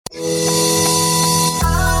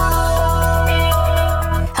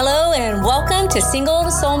to Single to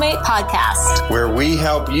Soulmate Podcast, where we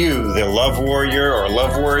help you, the love warrior or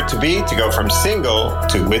love warrior to be, to go from single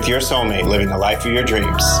to with your soulmate, living the life of your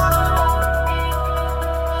dreams.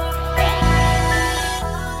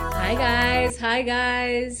 Hi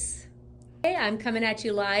guys. Hey, I'm coming at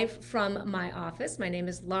you live from my office. My name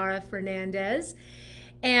is Laura Fernandez,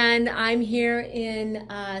 and I'm here in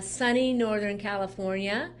sunny Northern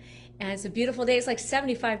California. And it's a beautiful day. It's like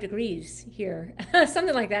 75 degrees here,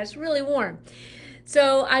 something like that. It's really warm.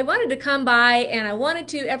 So I wanted to come by, and I wanted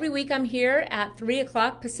to, every week I'm here at 3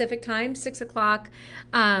 o'clock Pacific time, 6 o'clock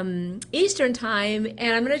Eastern time,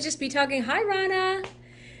 and I'm going to just be talking, hi Rana.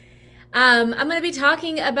 I'm going to be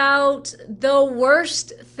talking about the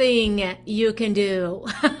worst thing you can do.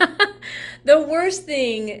 The worst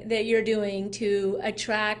thing that you're doing to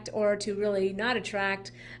attract or to really not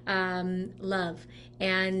attract love.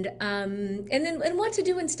 And what to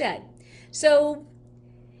do instead. So,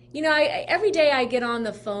 you know, every day I get on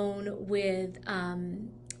the phone with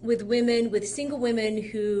women, with single women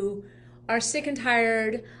who are sick and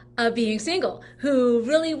tired of being single, who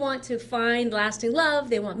really want to find lasting love.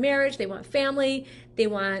 They want marriage, they want family, they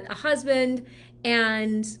want a husband.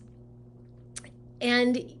 And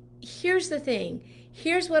here's the thing.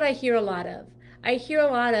 Here's what I hear a lot of. I hear a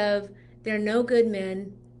lot of, there are no good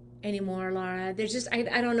men anymore, Laura. There's just, I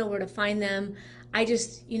don't know where to find them. I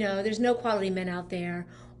just, you know, there's no quality men out there.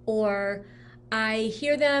 Or I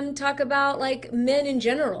hear them talk about like men in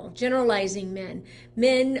general, generalizing men.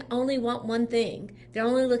 Men only want one thing. They're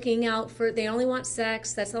only looking out for, they only want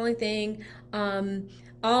sex. That's the only thing.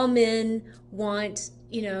 All men want,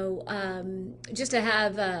 you know, just to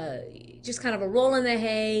have just kind of a roll in the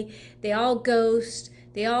hay. They all ghost.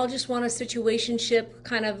 They all just want a situationship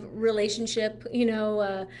kind of relationship, you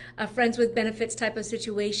know, a friends with benefits type of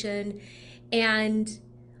situation. And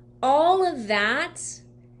all of that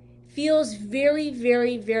feels very,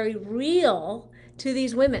 very, very real to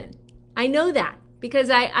these women. I know that because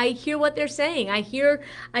I hear what they're saying. I hear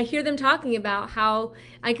them talking about how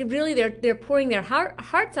I could really, they're pouring their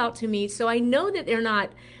hearts out to me. So I know that they're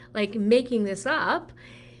not like making this up.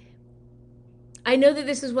 I know that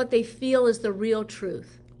this is what they feel is the real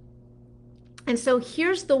truth. And so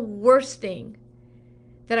here's the worst thing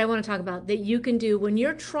that I want to talk about that you can do when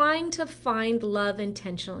you're trying to find love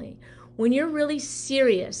intentionally. When you're really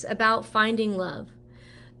serious about finding love,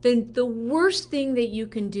 then the worst thing that you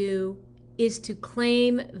can do is to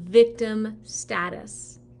claim victim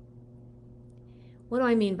status. What do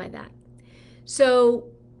I mean by that? So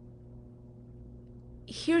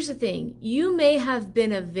here's the thing. You may have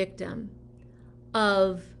been a victim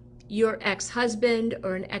of your ex-husband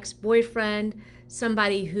or an ex-boyfriend,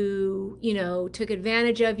 somebody who, you know, took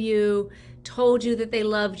advantage of you, told you that they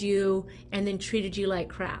loved you, and then treated you like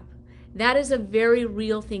crap. That is a very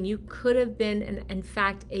real thing. You could have been, in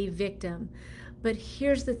fact, a victim. But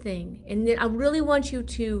here's the thing, and I really want you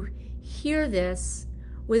to hear this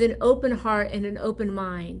with an open heart and an open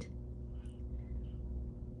mind.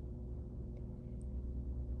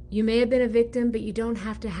 You may have been a victim, but you don't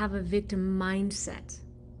have to have a victim mindset.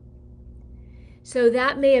 So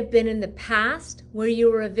that may have been in the past where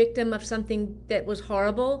you were a victim of something that was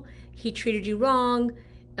horrible. He treated you wrong.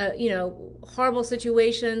 You know, horrible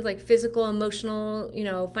situations like physical, emotional, you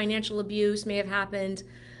know, financial abuse may have happened,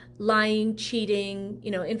 lying, cheating,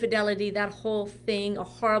 you know, infidelity, that whole thing, a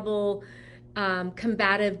horrible,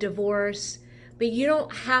 combative divorce. But you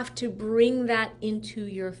don't have to bring that into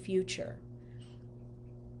your future.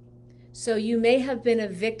 So you may have been a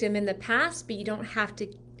victim in the past, but you don't have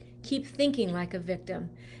to keep thinking like a victim.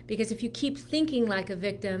 Because if you keep thinking like a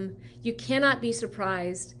victim, you cannot be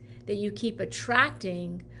surprised that you keep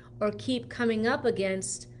attracting or keep coming up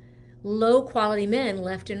against low quality men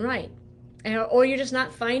left and right. Or you're just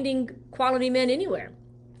not finding quality men anywhere.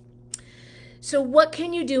 So what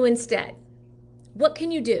can you do instead? What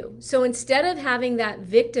can you do? So instead of having that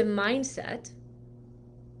victim mindset,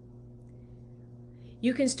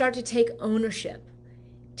 you can start to take ownership,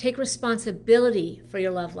 take responsibility for your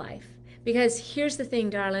love life. Because here's the thing,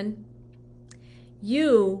 darling,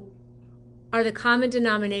 you are the common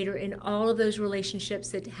denominator in all of those relationships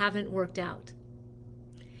that haven't worked out.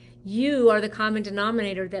 You are the common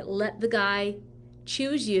denominator that let the guy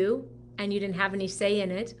choose you and you didn't have any say in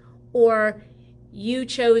it, or you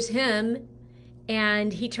chose him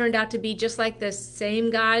and he turned out to be just like the same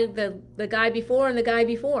guy, the guy before and the guy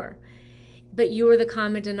before. But you are the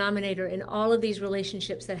common denominator in all of these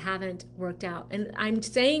relationships that haven't worked out. And I'm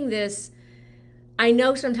saying this, I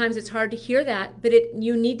know sometimes it's hard to hear that, but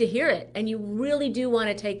you need to hear it, and you really do want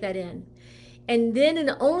to take that in. And then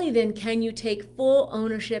and only then can you take full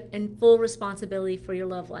ownership and full responsibility for your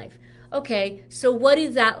love life. Okay, so what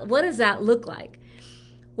does that look like?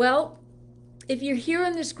 Well, if you're here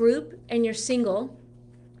in this group and you're single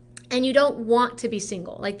and you don't want to be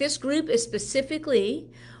single, like this group is specifically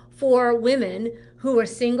for women who are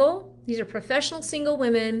single. These are professional single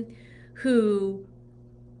women who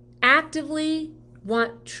actively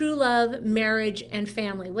want true love, marriage, and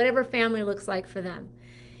family, whatever family looks like for them.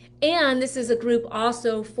 And this is a group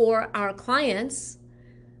also for our clients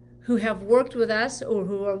who have worked with us or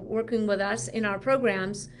who are working with us in our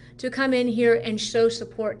programs to come in here and show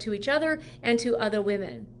support to each other and to other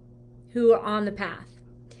women who are on the path.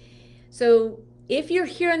 So if you're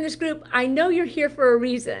here in this group, I know you're here for a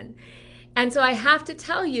reason. And so I have to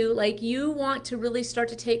tell you, like, you want to really start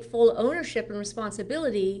to take full ownership and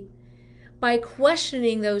responsibility by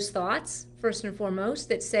questioning those thoughts, first and foremost,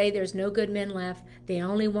 that say there's no good men left, they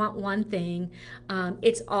only want one thing,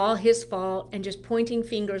 it's all his fault, and just pointing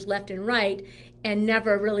fingers left and right and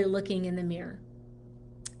never really looking in the mirror.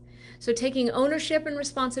 So taking ownership and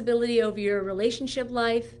responsibility over your relationship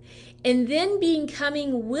life, and then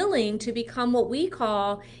becoming willing to become what we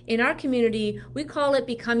call, in our community, we call it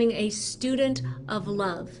becoming a student of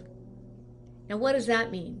love. Now, what does that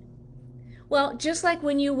mean? Well, just like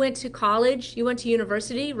when you went to college, you went to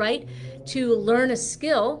university, right, to learn a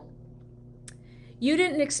skill, you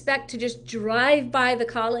didn't expect to just drive by the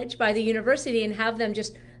college, by the university, and have them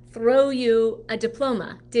just throw you a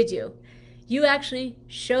diploma, did you? You actually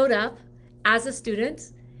showed up as a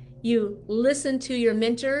student, you listened to your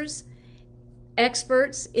mentors,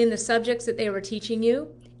 experts in the subjects that they were teaching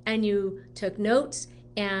you, and you took notes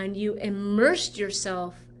and you immersed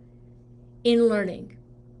yourself in learning.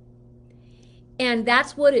 And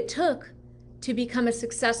that's what it took to become a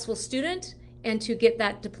successful student and to get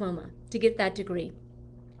that diploma, to get that degree.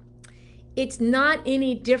 It's not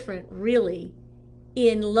any different, really,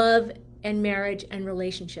 in love and marriage and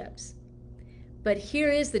relationships. But here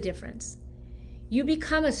is the difference. You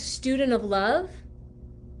become a student of love,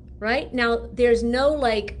 right? Now, there's no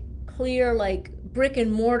like clear like brick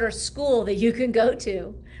and mortar school that you can go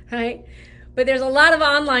to, right? But there's a lot of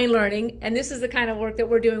online learning, and this is the kind of work that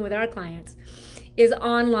we're doing with our clients, is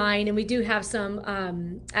online, and we do have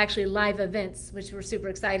some actually live events, which we're super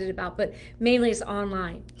excited about, but mainly it's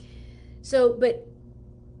online. So, but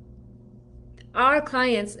our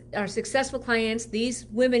clients, our successful clients, these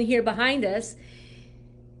women here behind us,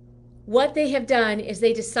 what they have done is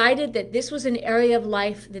they decided that this was an area of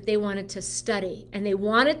life that they wanted to study, and they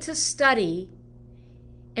wanted to study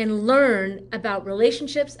and learn about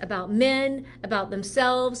relationships, about men, about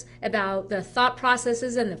themselves, about the thought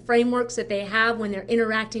processes and the frameworks that they have when they're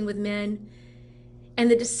interacting with men, and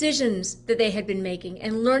the decisions that they had been making,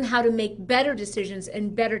 and learn how to make better decisions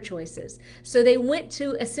and better choices. So they went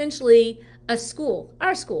to essentially a school,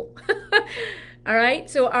 our school, all right?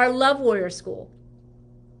 So our Love Warrior School.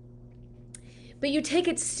 But you take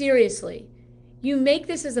it seriously. You make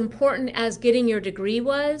this as important as getting your degree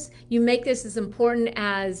was. You make this as important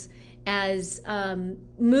as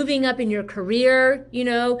moving up in your career.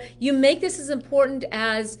 You make this as important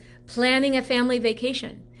as planning a family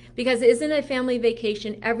vacation, because isn't a family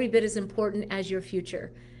vacation every bit as important as your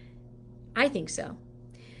future? I think so.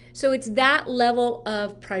 So it's that level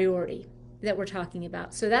of priority that we're talking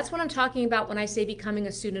about. So that's what I'm talking about when I say becoming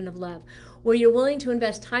a student of love, where you're willing to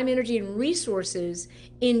invest time, energy, and resources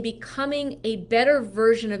in becoming a better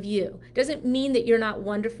version of you. Doesn't mean that you're not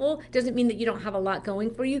wonderful, doesn't mean that you don't have a lot going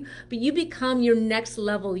for you, but you become your next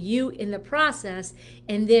level you in the process.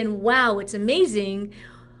 And then, wow, it's amazing.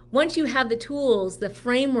 Once you have the tools, the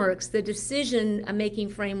frameworks, the decision-making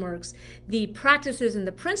frameworks, the practices and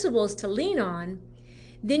the principles to lean on,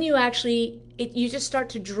 then you just start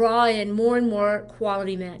to draw in more and more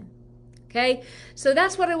quality men. Okay, so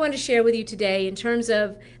that's what I wanted to share with you today in terms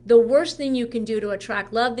of the worst thing you can do to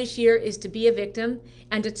attract love this year is to be a victim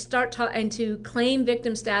and to claim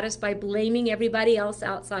victim status by blaming everybody else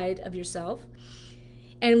outside of yourself.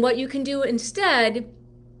 And what you can do instead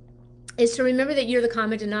is to remember that you're the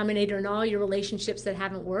common denominator in all your relationships that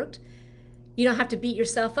haven't worked. You don't have to beat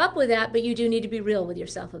yourself up with that, but you do need to be real with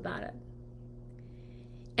yourself about it.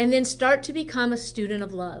 And then start to become a student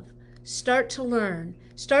of love. Start to learn.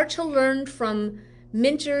 Start to learn from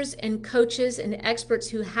mentors and coaches and experts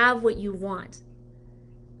who have what you want.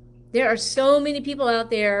 There are so many people out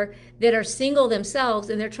there that are single themselves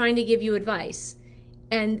and they're trying to give you advice.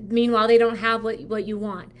 And meanwhile, they don't have what you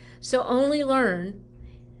want. So only learn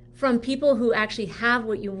from people who actually have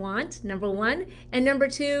what you want, number one. And number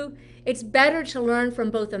two, it's better to learn from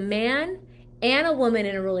both a man and a woman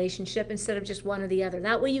in a relationship instead of just one or the other.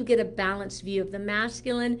 That way you get a balanced view of the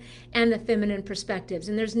masculine and the feminine perspectives.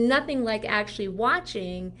 And there's nothing like actually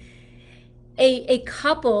watching a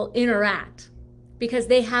couple interact because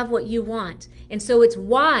they have what you want. And so it's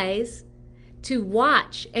wise to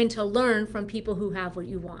watch and to learn from people who have what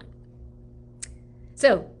you want.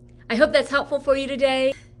 So I hope that's helpful for you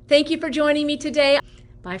today. Thank you for joining me today.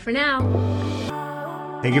 Bye for now.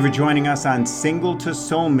 Thank you for joining us on Single to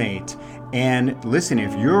Soulmate. And listen,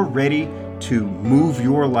 if you're ready to move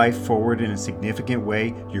your life forward in a significant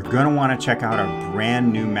way, you're going to want to check out our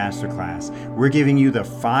brand new masterclass. We're giving you the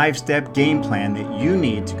 5-step game plan that you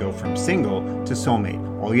need to go from single to soulmate.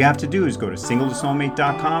 All you have to do is go to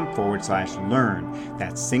singletosoulmate.com/learn.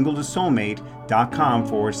 That's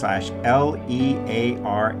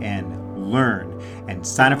singletosoulmate.com/LEARN. Learn and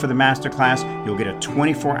sign up for the masterclass. You'll get a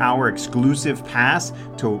 24-hour exclusive pass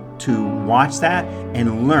to watch that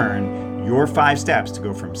and learn your 5 steps to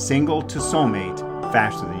go from single to soulmate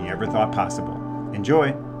faster than you ever thought possible.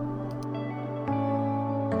 Enjoy.